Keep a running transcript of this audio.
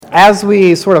As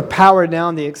we sort of power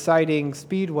down the exciting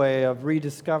speedway of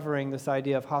rediscovering this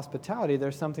idea of hospitality,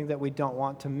 there's something that we don't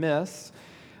want to miss.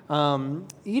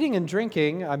 Eating and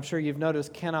drinking, I'm sure you've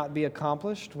noticed, cannot be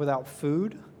accomplished without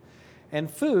food.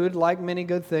 And food, like many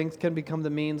good things, can become the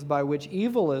means by which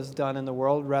evil is done in the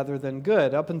world rather than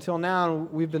good. Up until now,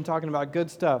 we've been talking about good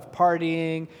stuff: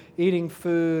 partying, eating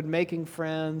food, making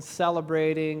friends,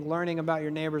 celebrating, learning about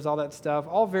your neighbors, all that stuff,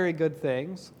 all very good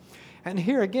things. And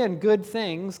here again, good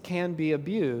things can be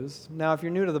abused. Now, if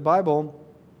you're new to the Bible,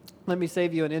 let me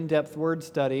save you an in-depth word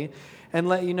study and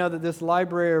let you know that this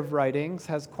library of writings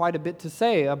has quite a bit to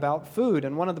say about food.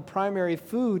 And one of the primary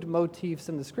food motifs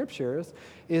in the Scriptures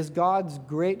is God's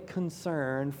great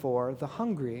concern for the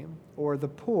hungry or the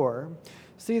poor.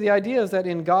 See, the idea is that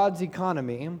in God's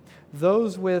economy,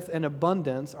 those with an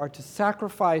abundance are to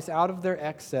sacrifice out of their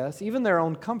excess, even their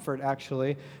own comfort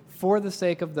actually, for the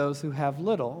sake of those who have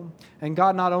little. And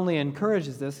God not only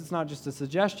encourages this, it's not just a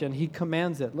suggestion, He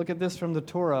commands it. Look at this from the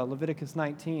Torah, Leviticus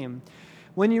 19.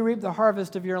 When you reap the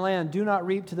harvest of your land, do not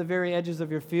reap to the very edges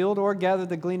of your field or gather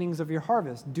the gleanings of your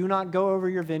harvest. Do not go over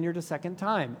your vineyard a second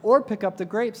time or pick up the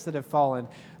grapes that have fallen.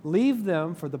 Leave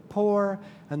them for the poor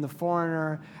and the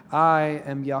foreigner. I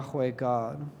am Yahweh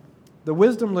God. The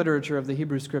wisdom literature of the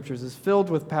Hebrew Scriptures is filled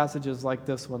with passages like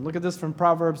this one. Look at this from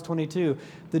Proverbs 22.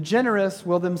 The generous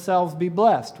will themselves be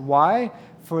blessed. Why?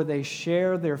 For they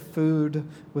share their food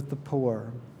with the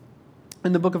poor.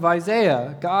 In the book of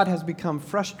Isaiah, God has become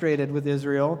frustrated with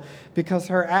Israel because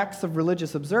her acts of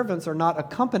religious observance are not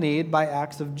accompanied by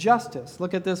acts of justice.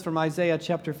 Look at this from Isaiah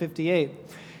chapter 58.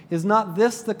 Is not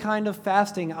this the kind of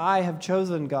fasting I have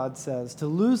chosen, God says, to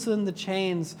loosen the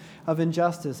chains of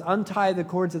injustice, untie the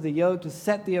cords of the yoke, to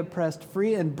set the oppressed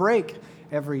free, and break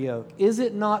every yoke? Is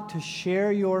it not to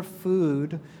share your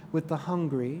food with the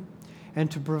hungry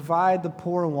and to provide the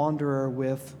poor wanderer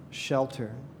with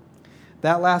shelter?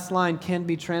 That last line can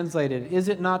be translated, is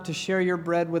it not to share your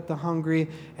bread with the hungry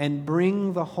and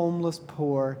bring the homeless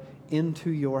poor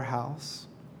into your house?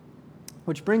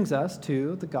 Which brings us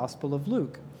to the Gospel of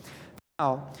Luke.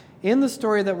 Now, in the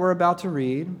story that we're about to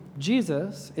read,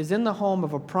 Jesus is in the home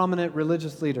of a prominent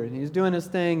religious leader. And he's doing his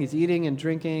thing, he's eating and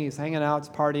drinking, he's hanging out, he's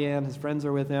partying, his friends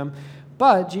are with him.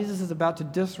 But Jesus is about to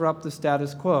disrupt the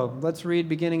status quo. Let's read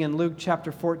beginning in Luke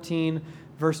chapter 14,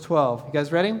 verse 12. You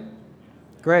guys ready?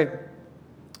 Great.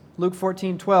 Luke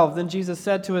 14:12. Then Jesus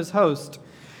said to his host,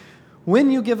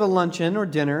 when you give a luncheon or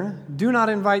dinner, do not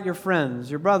invite your friends,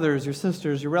 your brothers, your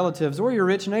sisters, your relatives, or your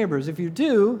rich neighbors. If you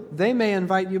do, they may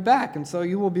invite you back, and so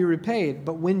you will be repaid.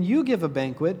 But when you give a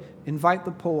banquet, invite the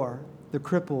poor, the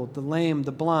crippled, the lame,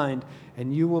 the blind,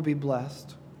 and you will be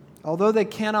blessed. Although they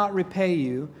cannot repay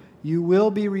you, you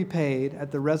will be repaid at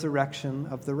the resurrection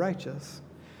of the righteous.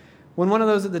 When one of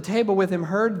those at the table with him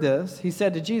heard this, he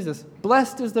said to Jesus,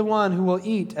 blessed is the one who will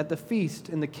eat at the feast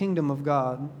in the kingdom of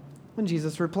God. When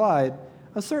Jesus replied,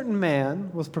 a certain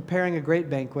man was preparing a great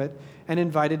banquet and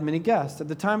invited many guests. At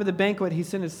the time of the banquet, he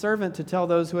sent his servant to tell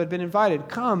those who had been invited,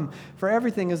 come, for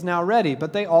everything is now ready.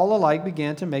 But they all alike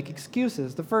began to make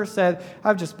excuses. The first said,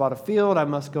 I've just bought a field. I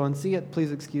must go and see it.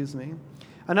 Please excuse me.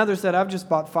 Another said, I've just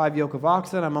bought 5 yoke of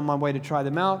oxen. I'm on my way to try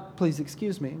them out. Please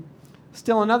excuse me.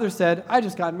 Still another said, I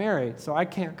just got married, so I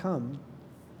can't come.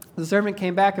 The servant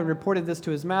came back and reported this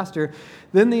to his master.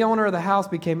 Then the owner of the house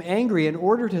became angry and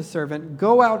ordered his servant,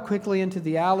 go out quickly into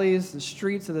the alleys, the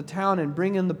streets of the town, and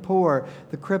bring in the poor,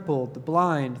 the crippled, the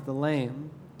blind, the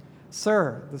lame.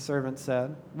 Sir, the servant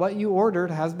said, what you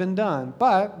ordered has been done,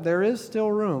 but there is still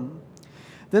room.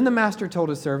 Then the master told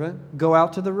his servant, go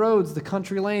out to the roads, the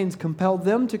country lanes, compel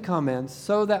them to come in,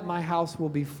 so that my house will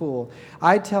be full.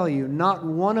 I tell you, not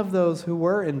one of those who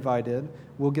were invited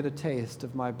will get a taste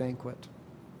of my banquet.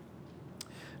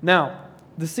 Now,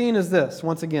 the scene is this,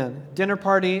 once again, dinner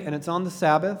party, and it's on the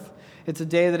Sabbath. It's a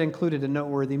day that included a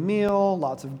noteworthy meal,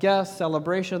 lots of guests,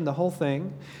 celebration, the whole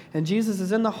thing. And Jesus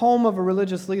is in the home of a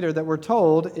religious leader that we're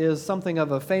told is something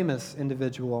of a famous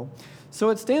individual. So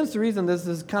it stands to reason this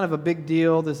is kind of a big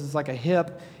deal. This is like a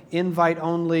hip,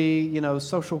 invite-only,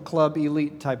 social club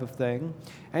elite type of thing.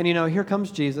 And, here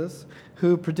comes Jesus,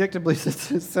 who predictably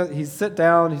sits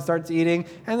down, he starts eating,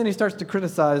 and then he starts to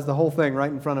criticize the whole thing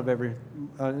right in front of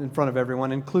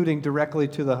everyone, including directly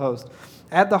to the host.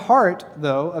 At the heart,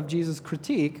 though, of Jesus'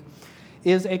 critique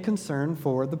is a concern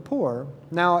for the poor.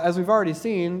 Now, as we've already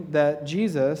seen, that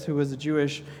Jesus, who was a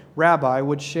Jewish rabbi,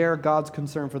 would share God's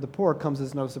concern for the poor comes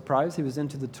as no surprise. He was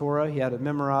into the Torah. He had it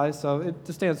memorized, so it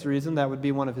just stands to reason that would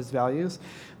be one of his values.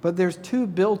 But there's 2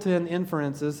 built-in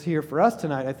inferences here for us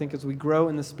tonight, I think, as we grow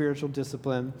in the spiritual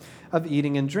discipline of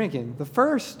eating and drinking. The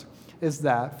first is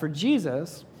that, for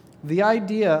Jesus, the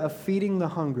idea of feeding the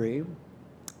hungry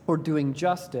or doing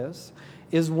justice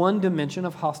is one dimension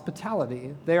of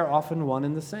hospitality. They are often one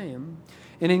and the same.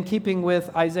 And in keeping with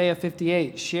Isaiah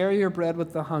 58, share your bread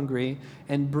with the hungry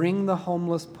and bring the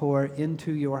homeless poor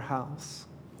into your house.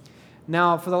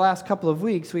 Now, for the last couple of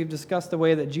weeks, we've discussed the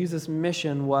way that Jesus'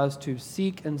 mission was to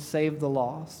seek and save the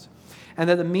lost, and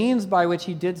that the means by which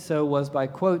he did so was by,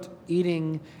 quote,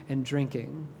 eating and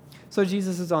drinking. So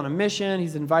Jesus is on a mission,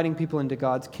 he's inviting people into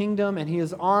God's kingdom, and he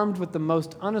is armed with the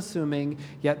most unassuming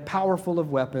yet powerful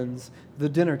of weapons, the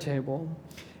dinner table.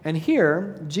 And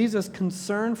here, Jesus'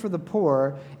 concern for the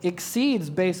poor exceeds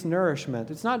base nourishment.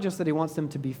 It's not just that he wants them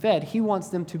to be fed, he wants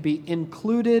them to be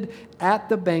included at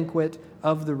the banquet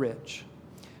of the rich.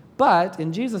 But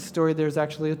in Jesus' story, there's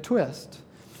actually a twist.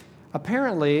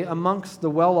 Apparently, amongst the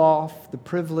well-off, the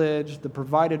privileged, the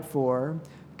provided for,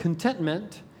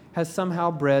 contentment has somehow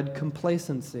bred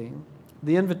complacency.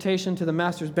 The invitation to the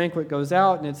master's banquet goes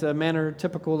out, and it's a manner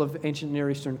typical of ancient Near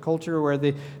Eastern culture, where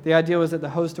the idea was that the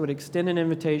host would extend an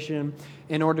invitation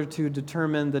in order to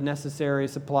determine the necessary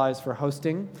supplies for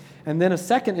hosting. And then a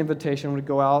second invitation would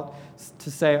go out to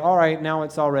say, all right, now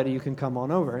it's all ready, you can come on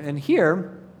over. And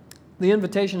here, the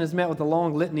invitation is met with a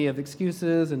long litany of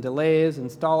excuses and delays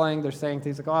and stalling. They're saying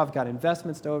things like, oh, I've got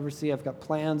investments to oversee, I've got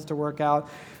plans to work out,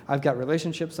 I've got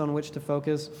relationships on which to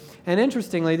focus. And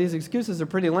interestingly, these excuses are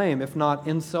pretty lame, if not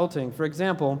insulting. For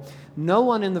example, no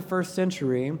one in the first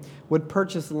century would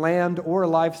purchase land or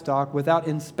livestock without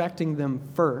inspecting them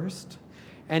first.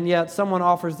 And yet someone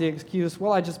offers the excuse,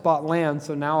 well, I just bought land,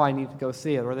 so now I need to go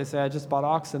see it. Or they say, I just bought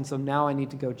oxen, so now I need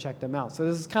to go check them out. So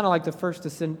this is kind of like the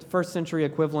first century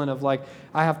equivalent of like,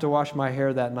 I have to wash my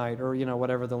hair that night, or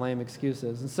whatever the lame excuse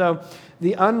is. And so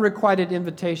the unrequited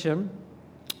invitation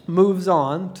moves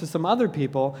on to some other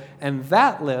people, and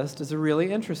that list is a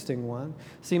really interesting one.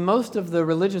 See, most of the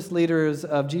religious leaders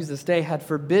of Jesus' day had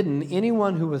forbidden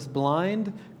anyone who was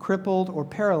blind, crippled, or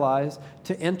paralyzed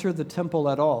to enter the temple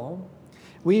at all.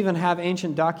 We even have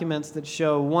ancient documents that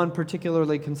show one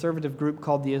particularly conservative group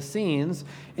called the Essenes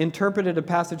interpreted a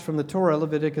passage from the Torah,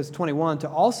 Leviticus 21, to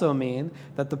also mean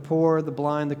that the poor, the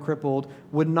blind, the crippled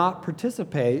would not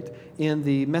participate in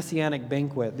the messianic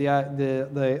banquet,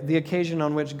 the occasion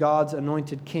on which God's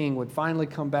anointed king would finally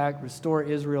come back, restore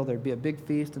Israel. There'd be a big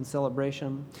feast and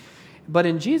celebration. But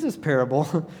in Jesus'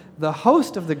 parable, the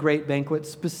host of the great banquet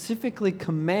specifically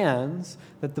commands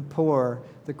that the poor,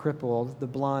 the crippled, the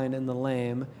blind, and the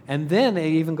lame, and then it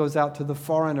even goes out to the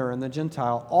foreigner and the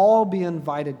Gentile, all be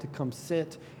invited to come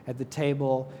sit at the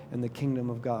table in the kingdom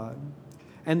of God.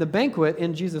 And the banquet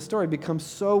in Jesus' story becomes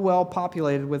so well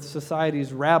populated with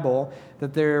society's rabble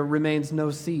that there remains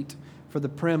no seat for the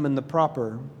prim and the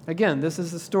proper. Again, this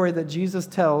is a story that Jesus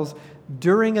tells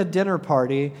during a dinner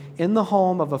party in the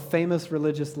home of a famous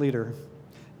religious leader.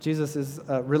 Jesus is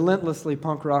relentlessly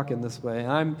punk rock in this way.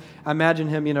 I imagine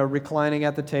him, reclining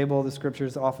at the table. The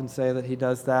scriptures often say that he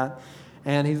does that.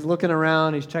 And he's looking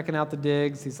around, he's checking out the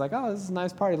digs. He's like, oh, this is a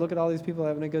nice party. Look at all these people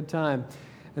having a good time.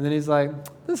 And then he's like,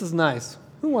 this is nice.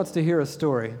 Who wants to hear a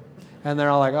story? And they're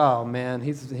all like, oh, man,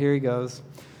 here he goes.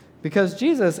 Because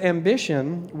Jesus'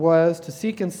 ambition was to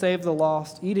seek and save the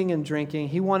lost, eating and drinking.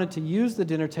 He wanted to use the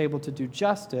dinner table to do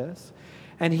justice.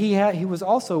 And he was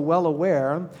also well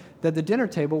aware that the dinner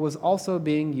table was also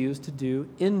being used to do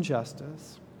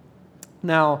injustice.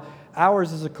 Now,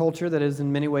 ours is a culture that is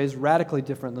in many ways radically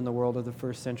different than the world of the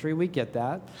first century. We get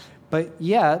that. But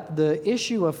yet, the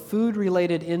issue of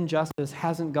food-related injustice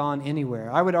hasn't gone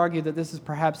anywhere. I would argue that this is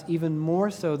perhaps even more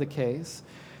so the case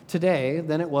today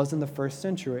than it was in the first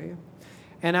century.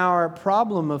 And our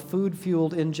problem of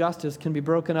food-fueled injustice can be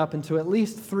broken up into at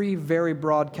least three very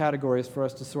broad categories for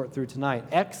us to sort through tonight: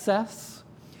 excess,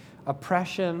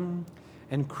 oppression,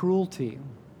 and cruelty.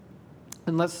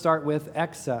 And let's start with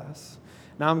excess.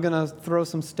 Now I'm going to throw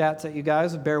some stats at you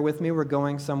guys. Bear with me, we're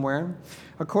going somewhere.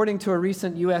 According to a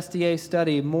recent USDA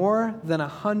study, more than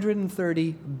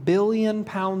 130 billion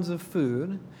pounds of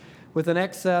food with an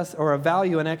excess or a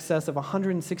value in excess of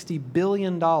 $160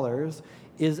 billion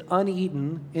is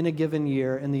uneaten in a given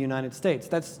year in the United States.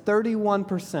 That's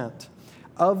 31%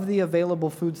 of the available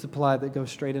food supply that goes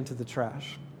straight into the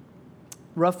trash.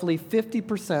 Roughly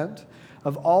 50%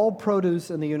 of all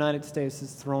produce in the United States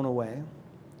is thrown away.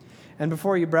 And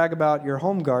before you brag about your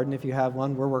home garden, if you have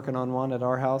one, we're working on one at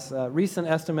our house, recent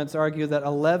estimates argue that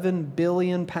 11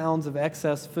 billion pounds of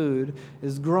excess food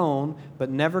is grown but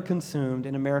never consumed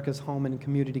in America's home and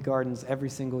community gardens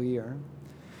every single year.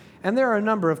 And there are a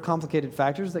number of complicated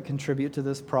factors that contribute to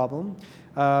this problem.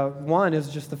 One is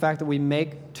just the fact that we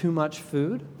make too much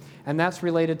food, and that's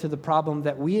related to the problem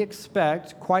that we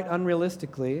expect, quite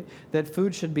unrealistically, that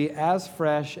food should be as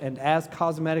fresh and as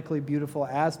cosmetically beautiful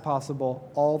as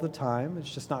possible all the time.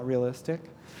 It's just not realistic.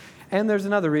 And there's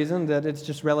another reason that it's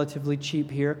just relatively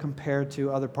cheap here compared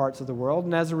to other parts of the world.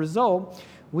 And as a result,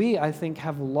 we, I think,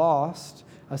 have lost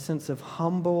a sense of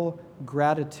humble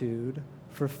gratitude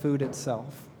for food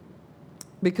itself.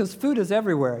 Because food is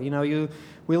everywhere.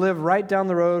 We live right down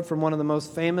the road from one of the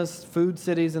most famous food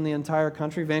cities in the entire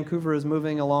country. Vancouver is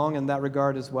moving along in that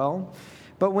regard as well.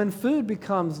 But when food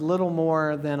becomes little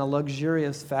more than a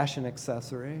luxurious fashion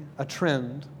accessory, a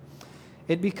trend,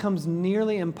 it becomes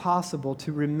nearly impossible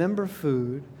to remember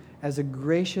food as a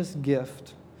gracious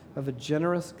gift of a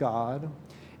generous God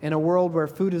in a world where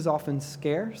food is often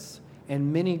scarce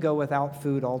and many go without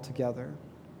food altogether.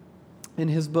 In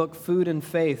his book, Food and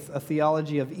Faith, A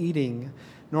Theology of Eating,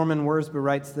 Norman Wurzba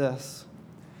writes this: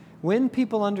 when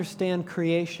people understand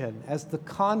creation as the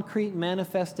concrete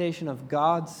manifestation of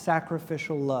God's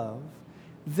sacrificial love,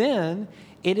 then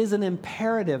it is an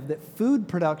imperative that food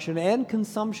production and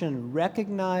consumption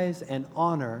recognize and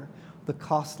honor the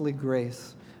costly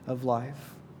grace of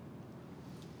life.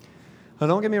 Now,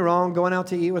 don't get me wrong, going out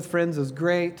to eat with friends is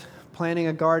great. Planting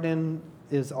a garden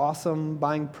is awesome.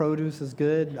 Buying produce is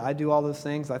good. I do all those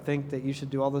things. I think that you should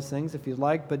do all those things if you'd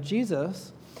like. But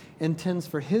Jesus intends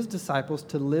for his disciples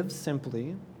to live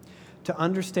simply, to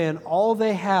understand all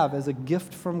they have as a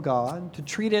gift from God, to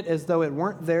treat it as though it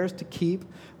weren't theirs to keep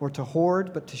or to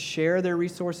hoard, but to share their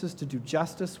resources, to do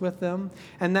justice with them.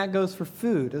 And that goes for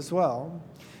food as well.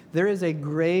 There is a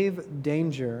grave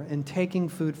danger in taking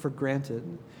food for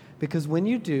granted, because when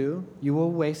you do, you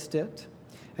will waste it,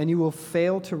 and you will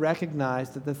fail to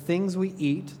recognize that the things we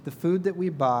eat, the food that we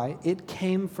buy, it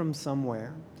came from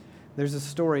somewhere. There's a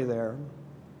story there.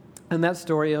 And that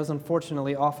story is,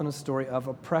 unfortunately, often a story of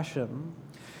oppression.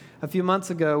 A few months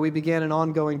ago, we began an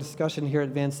ongoing discussion here at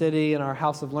Van City in our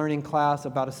House of Learning class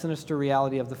about a sinister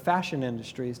reality of the fashion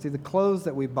industry. See, the clothes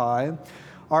that we buy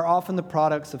are often the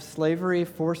products of slavery,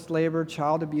 forced labor,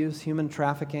 child abuse, human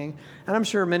trafficking. And I'm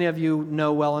sure many of you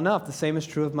know well enough, the same is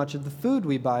true of much of the food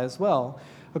we buy as well.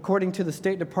 According to the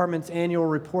State Department's annual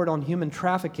report on human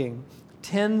trafficking,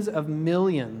 tens of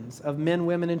millions of men,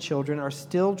 women, and children are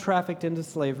still trafficked into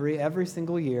slavery every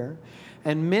single year,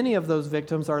 and many of those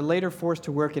victims are later forced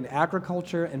to work in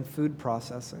agriculture and food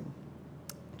processing.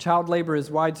 Child labor is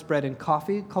widespread in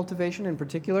coffee cultivation in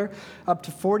particular. Up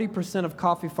to 40% of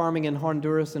coffee farming in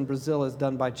Honduras and Brazil is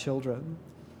done by children.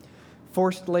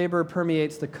 Forced labor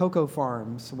permeates the cocoa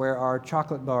farms where our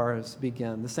chocolate bars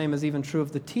begin. The same is even true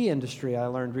of the tea industry, I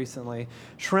learned recently.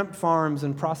 Shrimp farms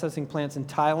and processing plants in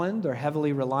Thailand are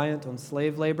heavily reliant on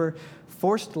slave labor.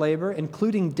 Forced labor,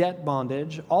 including debt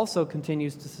bondage, also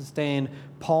continues to sustain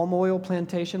palm oil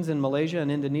plantations in Malaysia and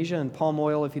Indonesia. And palm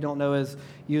oil, if you don't know, is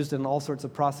used in all sorts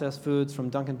of processed foods, from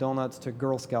Dunkin' Donuts to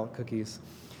Girl Scout cookies.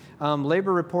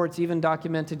 Labor reports even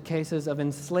documented cases of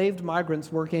enslaved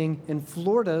migrants working in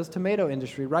Florida's tomato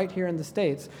industry, right here in the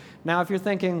States. Now, if you're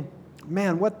thinking,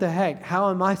 man, what the heck?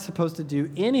 How am I supposed to do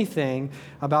anything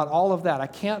about all of that? I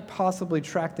can't possibly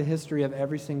track the history of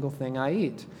every single thing I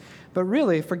eat. But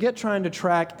really, forget trying to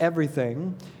track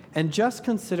everything and just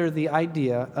consider the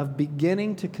idea of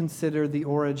beginning to consider the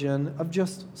origin of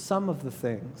just some of the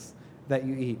things that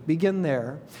you eat. Begin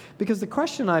there. Because the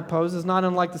question I pose is not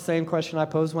unlike the same question I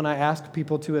pose when I ask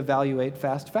people to evaluate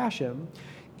fast fashion.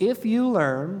 If you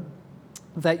learn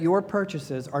that your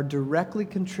purchases are directly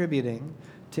contributing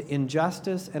to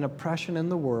injustice and oppression in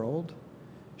the world,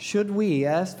 should we,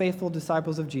 as faithful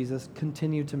disciples of Jesus,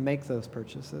 continue to make those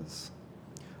purchases?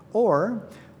 Or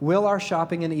will our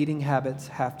shopping and eating habits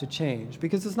have to change?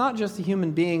 Because it's not just the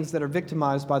human beings that are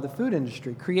victimized by the food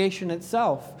industry. Creation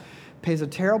itself pays a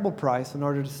terrible price in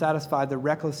order to satisfy the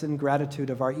reckless ingratitude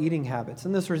of our eating habits,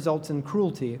 and this results in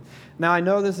cruelty. Now, I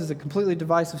know this is a completely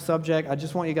divisive subject. I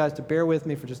just want you guys to bear with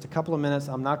me for just a couple of minutes.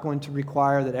 I'm not going to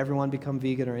require that everyone become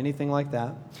vegan or anything like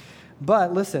that.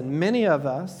 But listen, many of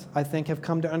us, I think, have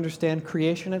come to understand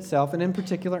creation itself, and in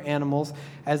particular animals,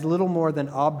 as little more than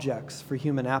objects for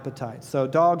human appetite. So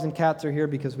dogs and cats are here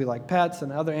because we like pets,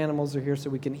 and other animals are here so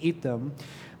we can eat them.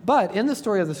 But in the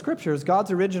story of the Scriptures, God's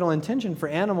original intention for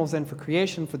animals and for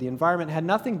creation, for the environment, had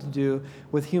nothing to do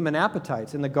with human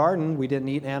appetites. In the garden, we didn't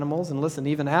eat animals, and listen,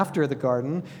 even after the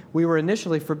garden, we were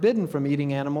initially forbidden from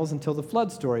eating animals until the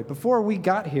flood story. Before we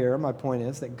got here, my point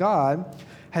is that God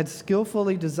had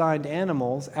skillfully designed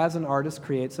animals as an artist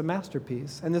creates a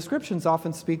masterpiece. And the scriptures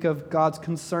often speak of God's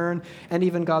concern and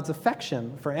even God's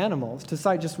affection for animals. To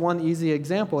cite just one easy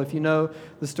example, if you know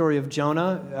the story of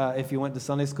Jonah, if you went to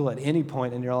Sunday school at any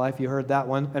point in your life, you heard that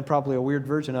one, and probably a weird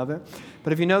version of it.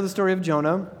 But if you know the story of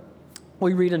Jonah,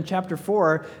 we read in chapter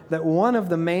 4 that one of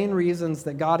the main reasons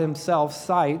that God himself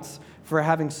cites for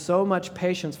having so much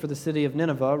patience for the city of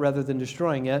Nineveh rather than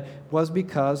destroying it was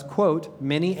because, quote,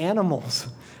 many animals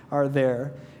are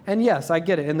there. And yes, I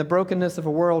get it. In the brokenness of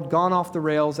a world gone off the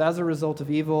rails as a result of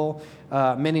evil,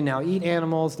 many now eat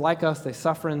animals. Like us, they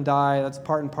suffer and die. That's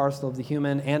part and parcel of the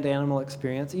human and animal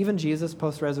experience. Even Jesus,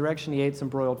 post-resurrection, he ate some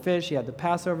broiled fish. He had the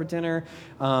Passover dinner.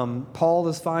 Paul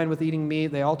is fine with eating meat.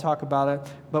 They all talk about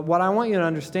it. But what I want you to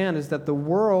understand is that the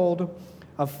world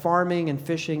of farming and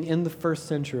fishing in the first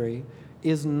century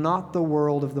is not the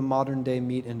world of the modern-day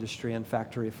meat industry and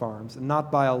factory farms,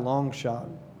 not by a long shot.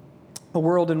 A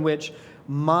world in which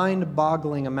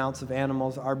mind-boggling amounts of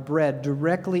animals are bred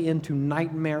directly into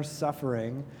nightmare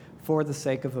suffering for the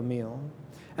sake of a meal.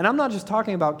 And I'm not just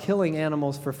talking about killing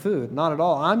animals for food, not at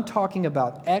all. I'm talking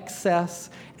about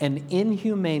excess and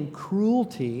inhumane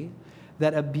cruelty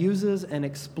that abuses and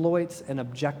exploits and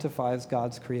objectifies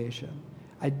God's creation.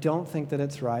 I don't think that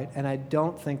it's right, and I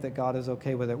don't think that God is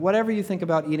okay with it. Whatever you think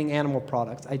about eating animal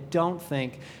products, I don't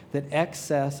think that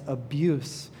excess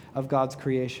abuse of God's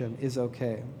creation is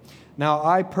okay. Now,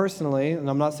 I personally, and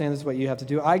I'm not saying this is what you have to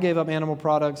do, I gave up animal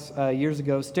products years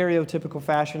ago, stereotypical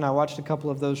fashion. I watched a couple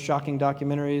of those shocking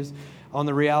documentaries on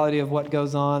the reality of what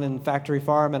goes on in factory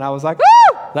farm, and I was like,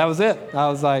 woo! That was it. I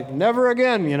was like, never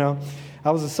again, I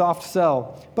was a soft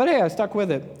sell. But hey, I stuck with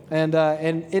it. And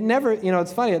it never,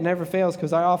 it's funny, it never fails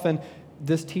because I often,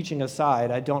 this teaching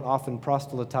aside, I don't often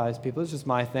proselytize people. It's just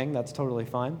my thing. That's totally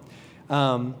fine.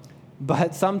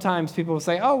 But sometimes people will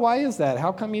say, oh, why is that?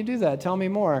 How come you do that? Tell me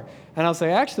more. And I'll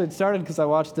say, actually, it started because I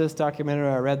watched this documentary,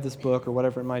 I read this book, or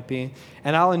whatever it might be.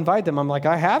 And I'll invite them. I'm like,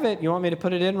 I have it. You want me to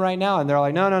put it in right now? And they're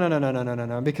like,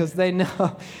 no, because they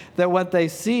know that what they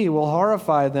see will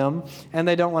horrify them, and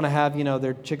they don't want to have,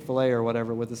 their Chick-fil-A or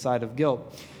whatever with a side of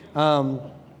guilt.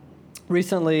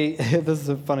 Recently, this is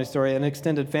a funny story, an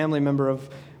extended family member of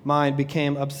mine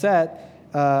became upset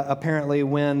apparently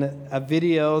when a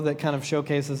video that kind of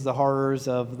showcases the horrors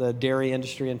of the dairy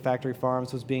industry and factory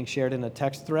farms was being shared in a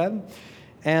text thread.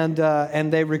 And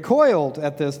they recoiled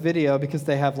at this video because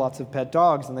they have lots of pet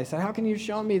dogs. And they said, how can you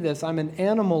show me this? I'm an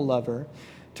animal lover.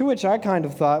 To which I kind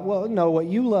of thought, well, no, what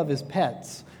you love is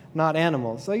pets, not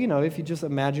animals. So, if you just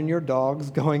imagine your dogs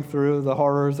going through the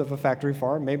horrors of a factory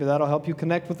farm, maybe that'll help you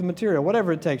connect with the material,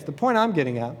 whatever it takes. The point I'm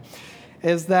getting at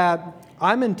is that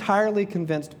I'm entirely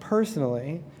convinced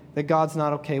personally that God's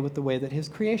not okay with the way that his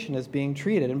creation is being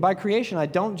treated. And by creation, I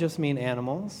don't just mean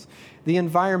animals. The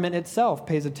environment itself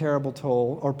pays a terrible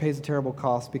toll or pays a terrible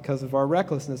cost because of our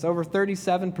recklessness. Over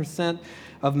 37%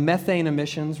 of methane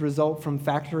emissions result from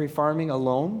factory farming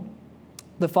alone.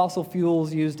 The fossil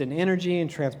fuels used in energy and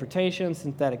transportation,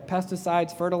 synthetic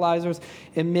pesticides, fertilizers,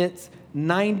 emits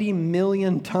 90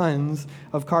 million tons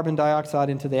of carbon dioxide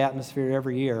into the atmosphere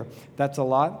every year. That's a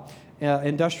lot.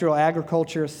 Industrial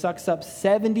agriculture sucks up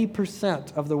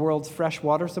 70% of the world's fresh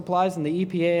water supplies, and the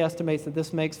EPA estimates that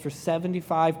this makes for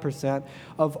 75%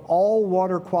 of all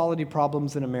water quality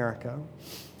problems in America.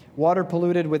 Water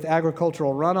polluted with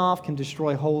agricultural runoff can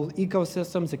destroy whole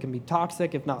ecosystems. It can be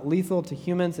toxic, if not lethal, to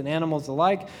humans and animals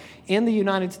alike. In the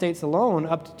United States alone,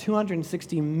 up to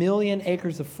 260 million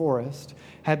acres of forest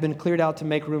have been cleared out to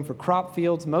make room for crop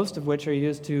fields, most of which are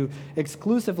used to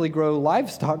exclusively grow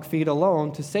livestock feed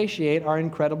alone to satiate our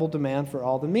incredible demand for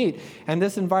all the meat. And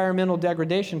this environmental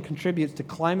degradation contributes to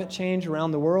climate change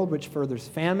around the world, which furthers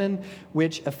famine,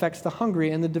 which affects the hungry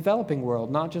in the developing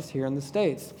world, not just here in the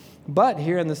States. But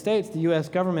here in the States, the U.S.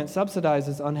 government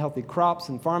subsidizes unhealthy crops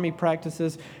and farming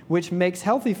practices, which makes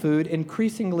healthy food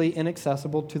increasingly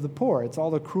inaccessible to the poor. It's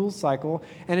all a cruel cycle,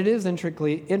 and it is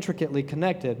intricately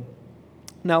connected.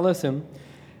 Now listen,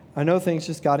 I know things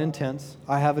just got intense.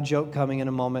 I have a joke coming in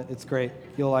a moment. It's great.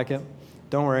 You'll like it.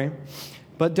 Don't worry.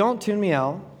 But don't tune me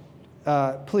out.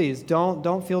 Please,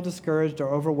 don't feel discouraged or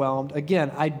overwhelmed.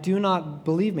 Again, I do not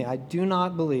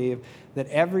believe that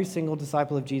every single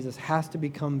disciple of Jesus has to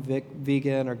become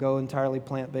vegan or go entirely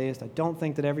plant-based. I don't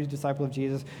think that every disciple of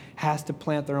Jesus has to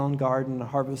plant their own garden and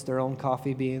harvest their own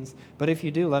coffee beans. But if you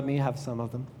do, let me have some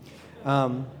of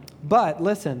them. But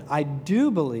listen, I do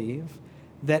believe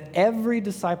that every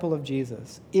disciple of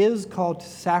Jesus is called to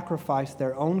sacrifice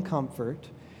their own comfort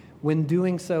when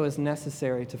doing so is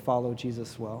necessary to follow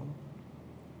Jesus well.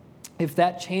 If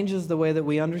that changes the way that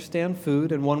we understand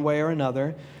food in one way or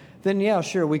another, then yeah,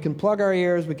 sure, we can plug our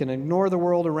ears, we can ignore the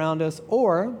world around us,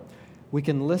 or we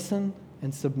can listen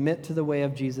and submit to the way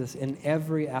of Jesus in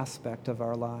every aspect of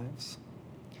our lives.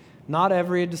 Not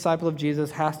every disciple of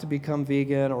Jesus has to become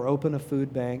vegan or open a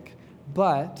food bank,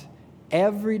 but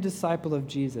every disciple of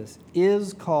Jesus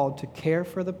is called to care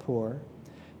for the poor,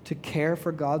 to care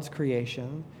for God's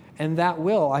creation, and that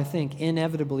will, I think,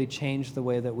 inevitably change the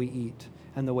way that we eat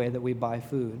and the way that we buy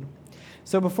food.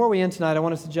 So before we end tonight, I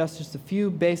want to suggest just a few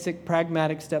basic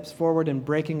pragmatic steps forward in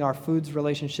breaking our food's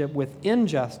relationship with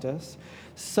injustice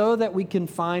so that we can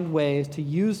find ways to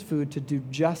use food to do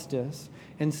justice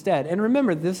instead. And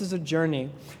remember, this is a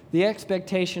journey. The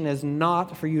expectation is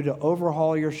not for you to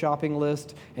overhaul your shopping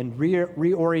list and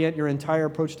reorient your entire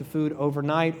approach to food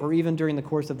overnight or even during the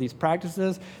course of these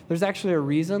practices. There's actually a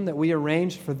reason that we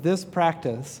arranged for this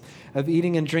practice of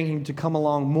eating and drinking to come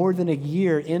along more than a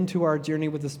year into our journey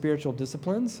with the spiritual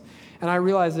disciplines. And I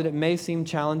realize that it may seem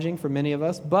challenging for many of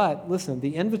us, but listen,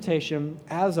 the invitation,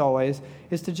 as always,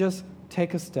 is to just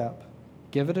take a step,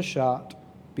 give it a shot,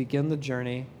 begin the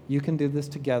journey. You can do this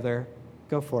together.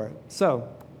 Go for it. So,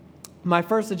 my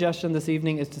first suggestion this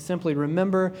evening is to simply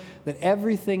remember that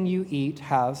everything you eat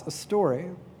has a story.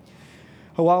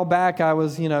 A while back, I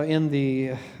was, in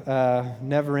the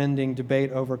never-ending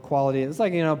debate over quality. It's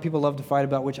like, people love to fight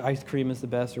about which ice cream is the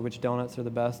best or which donuts are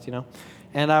the best,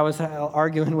 And I was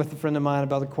arguing with a friend of mine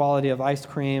about the quality of ice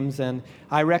creams, and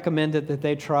I recommended that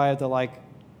they try the,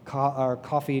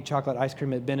 coffee chocolate ice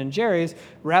cream at Ben & Jerry's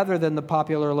rather than the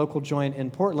popular local joint in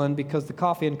Portland because the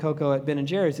coffee and cocoa at Ben &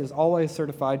 Jerry's is always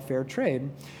certified fair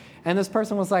trade. And this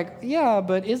person was like, yeah,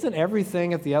 but isn't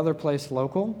everything at the other place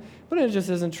local? But it just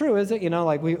isn't true, is it?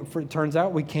 It turns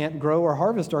out we can't grow or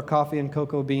harvest our coffee and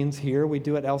cocoa beans here. We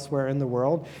do it elsewhere in the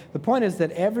world. The point is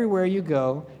that everywhere you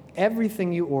go,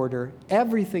 everything you order,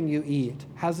 everything you eat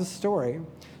has a story.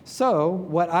 So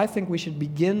what I think we should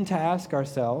begin to ask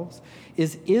ourselves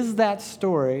is that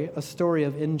story a story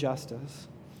of injustice?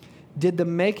 Did the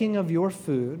making of your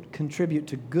food contribute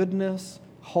to goodness,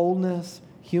 wholeness,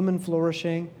 human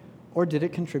flourishing, or did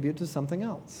it contribute to something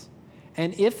else?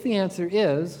 And if the answer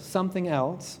is something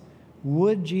else,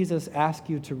 would Jesus ask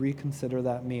you to reconsider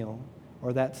that meal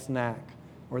or that snack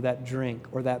or that drink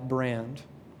or that brand?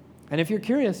 And if you're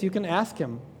curious, you can ask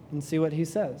him and see what he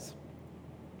says.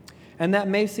 And that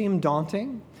may seem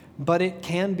daunting, but it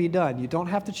can be done. You don't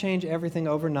have to change everything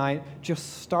overnight.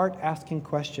 Just start asking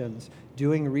questions,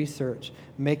 doing research,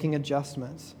 making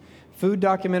adjustments. Food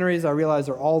documentaries, I realize,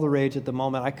 are all the rage at the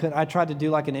moment. I tried to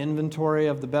do an inventory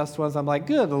of the best ones. I'm like,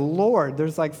 good Lord,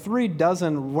 there's 3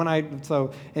 dozen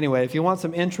so anyway, if you want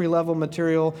some entry-level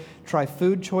material, try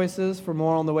Food Choices for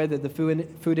more on the way that the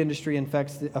food industry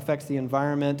affects the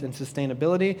environment and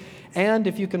sustainability. And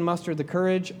if you can muster the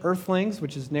courage, Earthlings,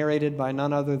 which is narrated by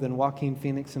none other than Joaquin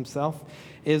Phoenix himself,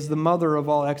 is the mother of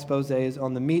all exposés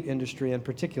on the meat industry in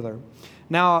particular.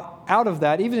 Now, out of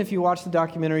that, even if you watch the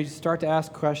documentary, you start to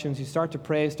ask questions, you start to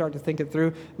pray, start to think it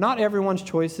through. Not everyone's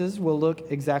choices will look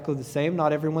exactly the same.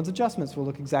 Not everyone's adjustments will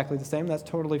look exactly the same. That's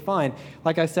totally fine.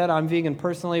 Like I said, I'm vegan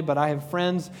personally, but I have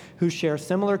friends who share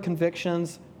similar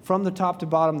convictions from the top to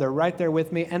bottom. They're right there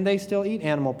with me, and they still eat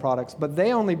animal products. But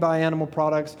they only buy animal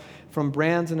products from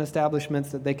brands and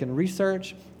establishments that they can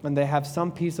research, and they have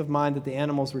some peace of mind that the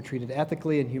animals were treated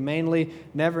ethically and humanely.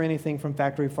 Never anything from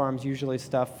factory farms, usually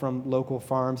stuff from local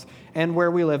farms. And where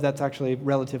we live, that's actually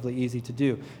relatively easy to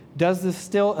do. Does this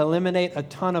still eliminate a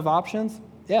ton of options?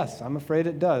 Yes, I'm afraid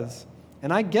it does.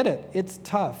 And I get it. It's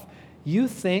tough. You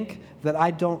think that I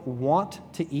don't want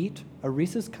to eat a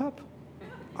Reese's cup?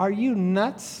 Are you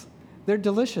nuts? They're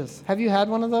delicious. Have you had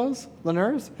one of those?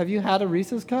 Laniers, have you had a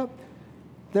Reese's cup?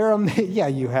 They're amazing. Yeah,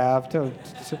 you have.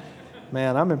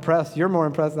 Man, I'm impressed. You're more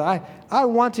impressed than I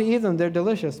want to eat them. They're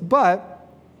delicious. But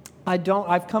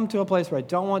I've come to a place where I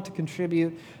don't want to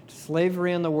contribute to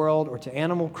slavery in the world or to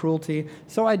animal cruelty,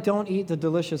 so I don't eat the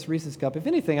delicious Reese's cup. If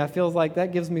anything, I feel like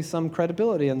that gives me some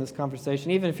credibility in this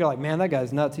conversation, even if you're like, man, that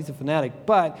guy's nuts, he's a fanatic.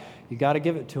 But you got to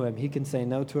give it to him. He can say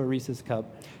no to a Reese's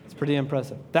cup. It's pretty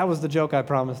impressive. That was the joke I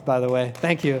promised, by the way.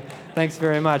 Thank you. Thanks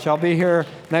very much. I'll be here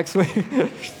next week.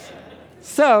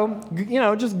 So,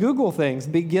 just Google things.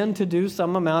 Begin to do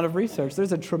some amount of research.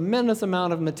 There's a tremendous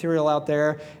amount of material out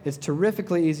there. It's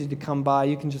terrifically easy to come by.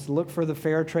 You can just look for the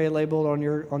fair trade label on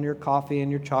your coffee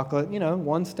and your chocolate,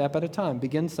 one step at a time.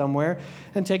 Begin somewhere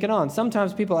and take it on.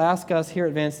 Sometimes people ask us here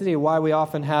at Van City why we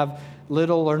often have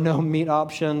little or no meat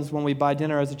options when we buy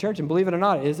dinner as a church. And believe it or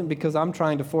not, it isn't because I'm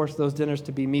trying to force those dinners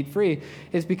to be meat-free.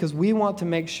 It's because we want to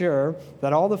make sure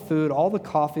that all the food, all the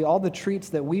coffee, all the treats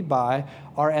that we buy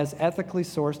are as ethically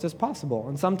sourced as possible.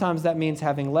 And sometimes that means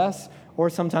having less, or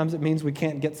sometimes it means we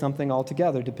can't get something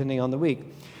altogether, depending on the week.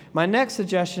 My next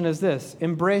suggestion is this: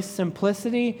 embrace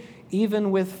simplicity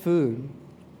even with food.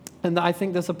 And I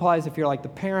think this applies if you're like the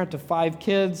parent of 5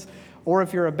 kids, or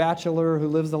if you're a bachelor who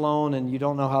lives alone and you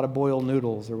don't know how to boil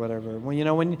noodles or whatever.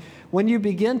 When you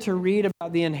begin to read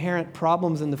about the inherent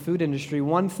problems in the food industry,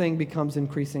 one thing becomes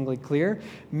increasingly clear.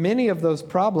 Many of those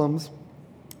problems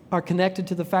are connected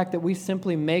to the fact that we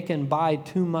simply make and buy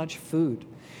too much food.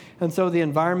 And so the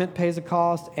environment pays a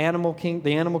cost, the animal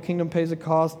kingdom pays a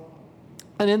cost,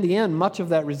 and in the end, much of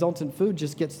that resultant food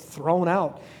just gets thrown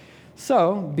out.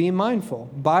 So be mindful.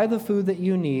 Buy the food that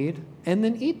you need and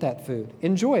then eat that food.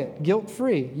 Enjoy it,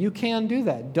 guilt-free. You can do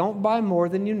that. Don't buy more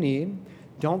than you need.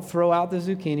 Don't throw out the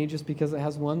zucchini just because it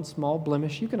has one small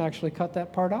blemish. You can actually cut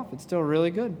that part off. It's still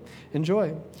really good.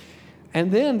 Enjoy.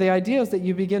 And then the idea is that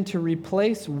you begin to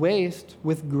replace waste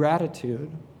with gratitude.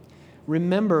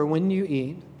 Remember when you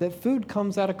eat that food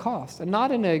comes at a cost, and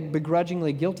not in a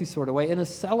begrudgingly guilty sort of way, in a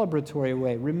celebratory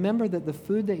way. Remember that the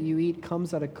food that you eat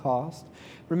comes at a cost.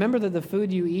 Remember that the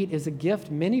food you eat is a gift.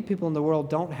 Many people in the world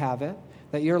don't have it,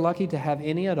 that you're lucky to have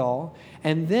any at all.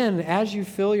 And then as you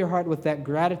fill your heart with that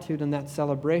gratitude and that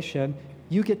celebration,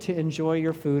 you get to enjoy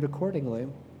your food accordingly.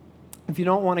 If you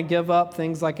don't want to give up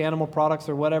things like animal products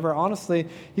or whatever, honestly,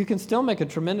 you can still make a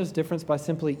tremendous difference by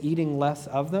simply eating less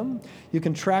of them. You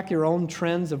can track your own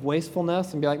trends of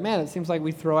wastefulness and be like, man, it seems like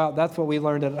we throw out, that's what we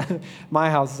learned at my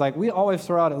house. It's like, we always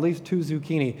throw out at least 2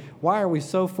 zucchini. Why are we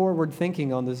so forward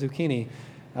thinking on the zucchini?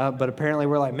 But apparently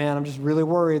we're like, man, I'm just really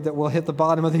worried that we'll hit the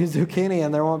bottom of these zucchini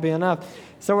and there won't be enough.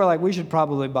 So we're like, we should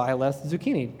probably buy less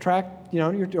zucchini. Track,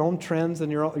 your own trends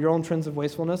and your own trends of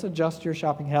wastefulness. Adjust your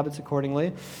shopping habits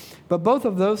accordingly. But both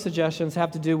of those suggestions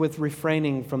have to do with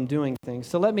refraining from doing things.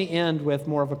 So let me end with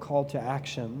more of a call to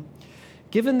action.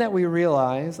 Given that we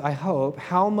realize, I hope,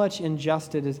 how much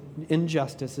injustice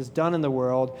is done in the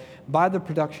world by the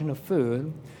production of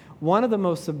food, one of the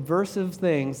most subversive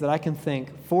things that I can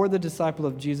think for the disciple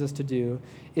of Jesus to do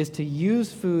is to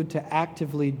use food to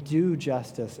actively do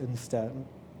justice instead.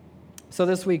 So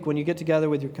this week, when you get together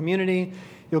with your community,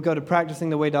 you'll go to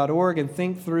practicingtheway.org and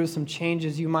think through some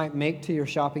changes you might make to your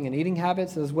shopping and eating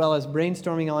habits, as well as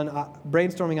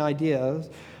brainstorming ideas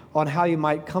on how you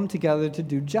might come together to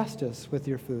do justice with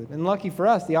your food. And lucky for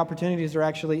us, the opportunities are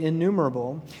actually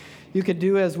innumerable. You could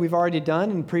do as we've already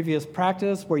done in previous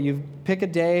practice, where you pick a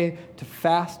day to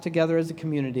fast together as a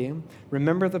community,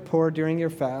 remember the poor during your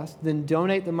fast, then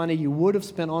donate the money you would have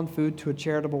spent on food to a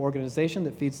charitable organization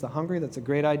that feeds the hungry. That's a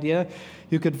great idea.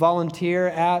 You could volunteer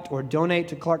at or donate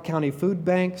to Clark County Food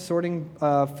Bank, sorting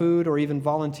food, or even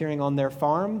volunteering on their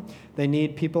farm. They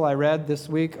need people, I read this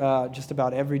week, just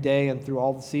about every day and through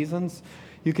all the seasons.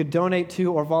 You could donate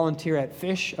to or volunteer at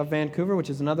Fish of Vancouver, which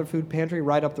is another food pantry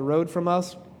right up the road from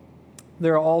us.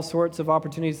 There are all sorts of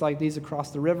opportunities like these across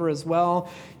the river as well.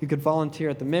 You could volunteer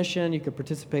at the mission. You could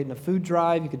participate in a food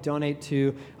drive. You could donate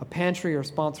to a pantry or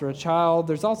sponsor a child.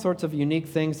 There's all sorts of unique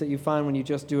things that you find when you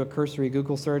just do a cursory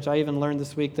Google search. I even learned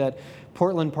this week that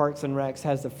Portland Parks and Recs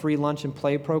has a free lunch and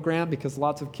play program because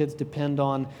lots of kids depend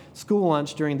on school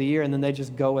lunch during the year and then they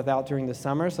just go without during the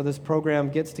summer. So this program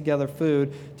gets together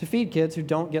food to feed kids who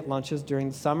don't get lunches during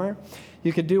the summer.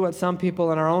 You could do what some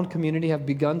people in our own community have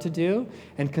begun to do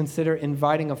and consider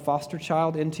inviting a foster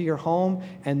child into your home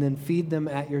and then feed them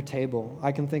at your table.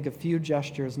 I can think of few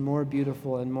gestures more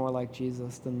beautiful and more like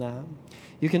Jesus than that.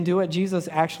 You can do what Jesus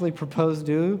actually proposed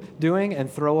doing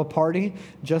and throw a party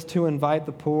just to invite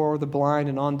the poor or the blind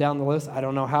and on down the list. I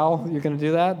don't know how you're going to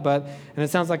do that, and it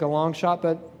sounds like a long shot,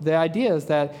 but the idea is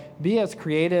that be as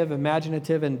creative,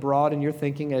 imaginative, and broad in your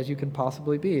thinking as you can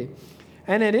possibly be.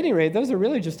 And at any rate, those are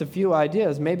really just a few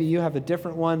ideas. Maybe you have a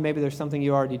different one. Maybe there's something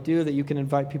you already do that you can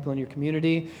invite people in your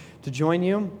community to join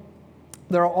you.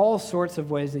 There are all sorts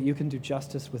of ways that you can do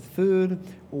justice with food,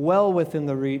 well within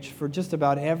the reach for just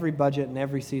about every budget and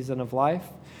every season of life.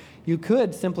 You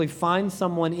could simply find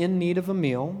someone in need of a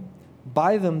meal,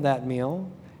 buy them that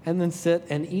meal, and then sit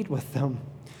and eat with them.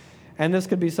 And this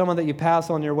could be someone that you pass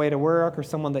on your way to work or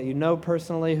someone that you know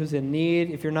personally who's in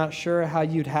need. If you're not sure how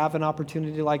you'd have an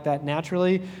opportunity like that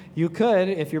naturally, you could,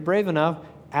 if you're brave enough,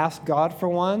 ask God for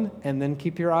one and then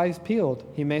keep your eyes peeled.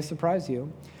 He may surprise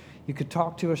you. You could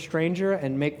talk to a stranger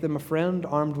and make them a friend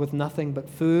armed with nothing but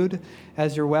food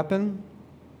as your weapon.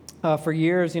 For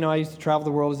years, I used to travel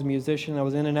the world as a musician. I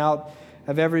was in and out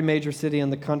of every major city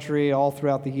in the country all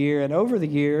throughout the year. And over the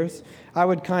years,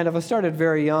 I started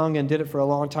very young and did it for a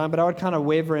long time, but I would kind of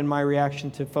waver in my reaction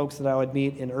to folks that I would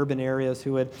meet in urban areas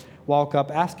who would walk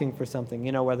up asking for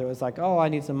something, whether it was like, oh, I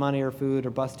need some money or food or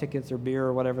bus tickets or beer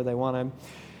or whatever they wanted.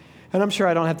 And I'm sure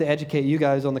I don't have to educate you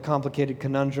guys on the complicated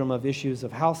conundrum of issues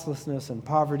of houselessness and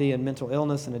poverty and mental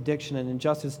illness and addiction and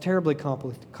injustice, terribly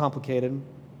complicated.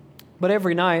 But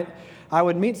every night, I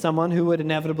would meet someone who would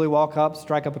inevitably walk up,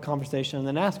 strike up a conversation, and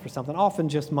then ask for something, often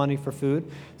just money for food.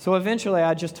 So eventually,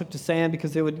 I just took to saying,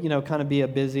 because it would, kind of be a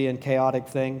busy and chaotic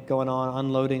thing going on,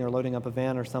 unloading or loading up a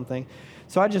van or something.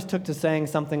 So I just took to saying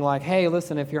something like, hey,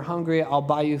 listen, if you're hungry, I'll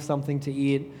buy you something to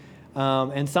eat.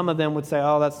 And some of them would say,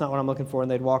 oh, that's not what I'm looking for,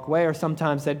 and they'd walk away. Or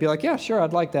sometimes they'd be like, yeah, sure,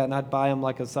 I'd like that, and I'd buy them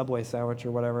like a Subway sandwich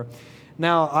or whatever.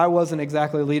 Now, I wasn't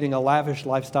exactly leading a lavish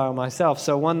lifestyle myself.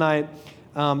 So one night,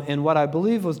 in what I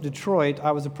believe was Detroit,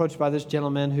 I was approached by this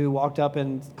gentleman who walked up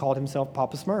and called himself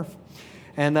Papa Smurf.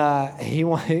 And he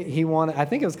wanted, I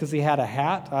think it was because he had a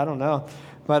hat, I don't know.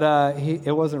 But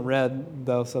it wasn't red,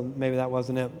 though, so maybe that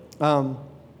wasn't it.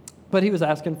 But he was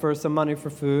asking for some money for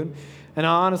food. And I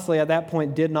honestly, at that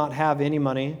point, did not have any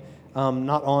money,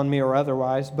 not on me or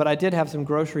otherwise. But I did have some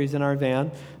groceries in our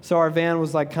van. So our van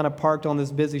was like kind of parked on this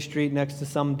busy street next to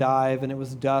some dive, and it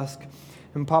was dusk.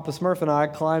 And Papa Smurf and I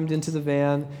climbed into the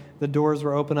van. The doors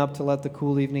were open up to let the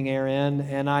cool evening air in,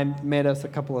 and I made us a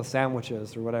couple of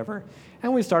sandwiches or whatever.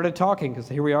 And we started talking, because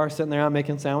here we are sitting there, I'm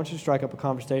making sandwiches, strike up a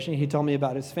conversation. He told me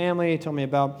about his family. He told me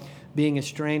about being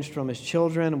estranged from his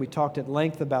children, and we talked at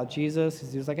length about Jesus.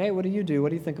 He was like, hey, what do you do? What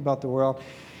do you think about the world?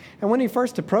 And when he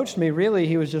first approached me, really,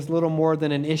 he was just little more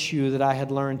than an issue that I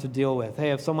had learned to deal with.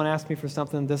 Hey, if someone asks me for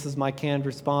something, this is my canned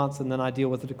response, and then I deal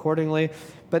with it accordingly.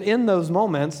 But in those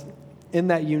moments, in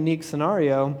that unique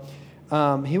scenario,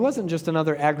 he wasn't just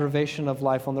another aggravation of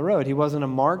life on the road. He wasn't a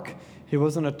mark. He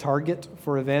wasn't a target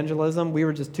for evangelism. We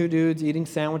were just two dudes eating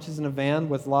sandwiches in a van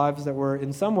with lives that were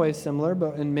in some ways similar,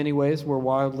 but in many ways were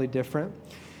wildly different.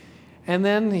 And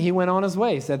then he went on his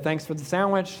way. He said, thanks for the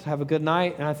sandwich. Have a good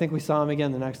night. And I think we saw him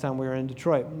again the next time we were in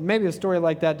Detroit. Maybe a story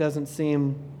like that doesn't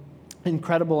seem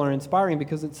incredible or inspiring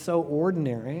because it's so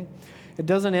ordinary. It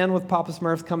doesn't end with Papa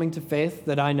Smurf coming to faith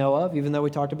that I know of, even though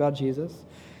we talked about Jesus.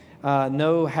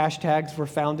 No hashtags were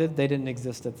founded. They didn't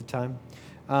exist at the time.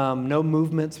 No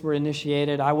movements were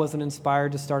initiated. I wasn't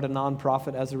inspired to start a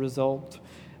nonprofit as a result.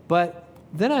 But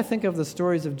then I think of the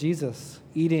stories of Jesus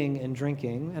eating and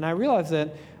drinking, and I realize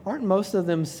that aren't most of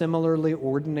them similarly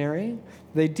ordinary?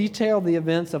 They detail the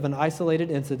events of an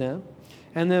isolated incident,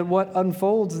 and then what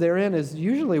unfolds therein is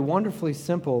usually wonderfully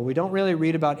simple. We don't really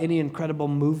read about any incredible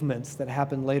movements that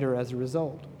happen later as a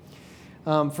result.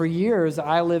 For years,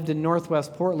 I lived in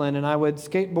Northwest Portland, and I would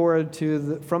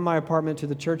skateboard from my apartment to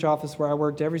the church office where I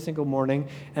worked every single morning,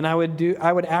 and I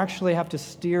would actually have to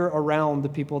steer around the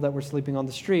people that were sleeping on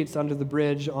the streets under the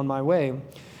bridge on my way.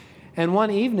 And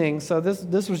one evening, so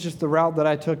this was just the route that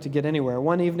I took to get anywhere.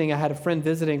 One evening, I had a friend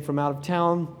visiting from out of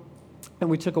town, and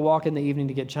we took a walk in the evening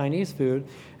to get Chinese food.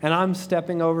 And I'm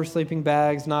stepping over sleeping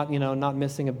bags, not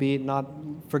missing a beat, not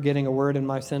forgetting a word in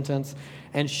my sentence.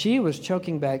 And she was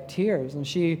choking back tears. And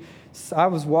I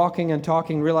was walking and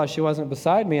talking, realized she wasn't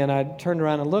beside me, and I turned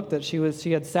around and looked that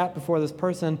she had sat before this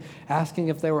person asking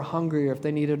if they were hungry or if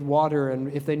they needed water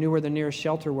and if they knew where the nearest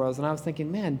shelter was. And I was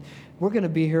thinking, man, we're going to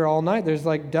be here all night. There's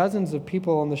like dozens of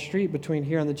people on the street between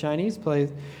here and the Chinese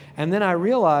place. And then I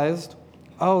realized,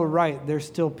 oh, right, there's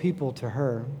still people to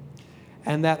her.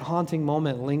 And that haunting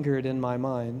moment lingered in my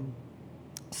mind.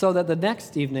 So that the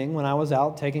next evening when I was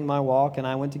out taking my walk and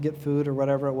I went to get food or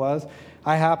whatever it was,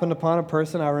 I happened upon a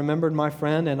person, I remembered my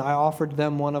friend, and I offered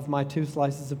them one of my 2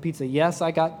 slices of pizza. Yes,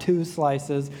 I got 2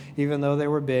 slices, even though they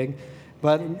were big.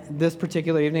 But this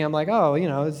particular evening, I'm like,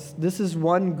 this is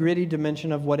one gritty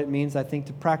dimension of what it means, I think,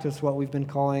 to practice what we've been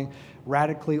calling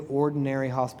radically ordinary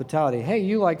hospitality. Hey,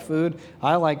 you like food.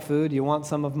 I like food. You want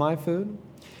some of my food?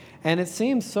 And it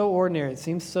seems so ordinary. It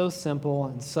seems so simple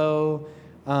and so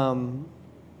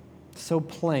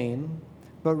plain.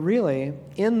 But really,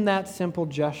 in that simple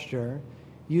gesture,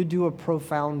 you do a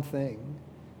profound thing.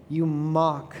 You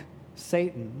mock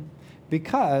Satan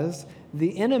because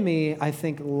the enemy, I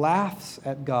think, laughs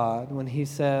at God when he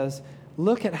says,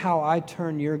 look at how I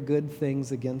turn your good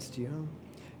things against you.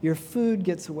 Your food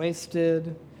gets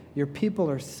wasted. Your people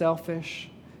are selfish.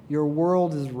 Your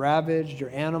world is ravaged. Your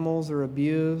animals are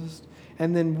abused.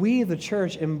 And then we, the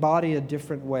church, embody a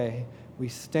different way. We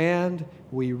stand,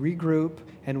 we regroup,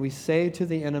 and we say to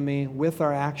the enemy, with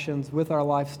our actions, with our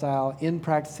lifestyle, in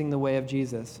practicing the way of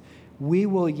Jesus, we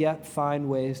will yet find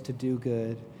ways to do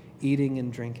good, eating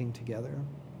and drinking together.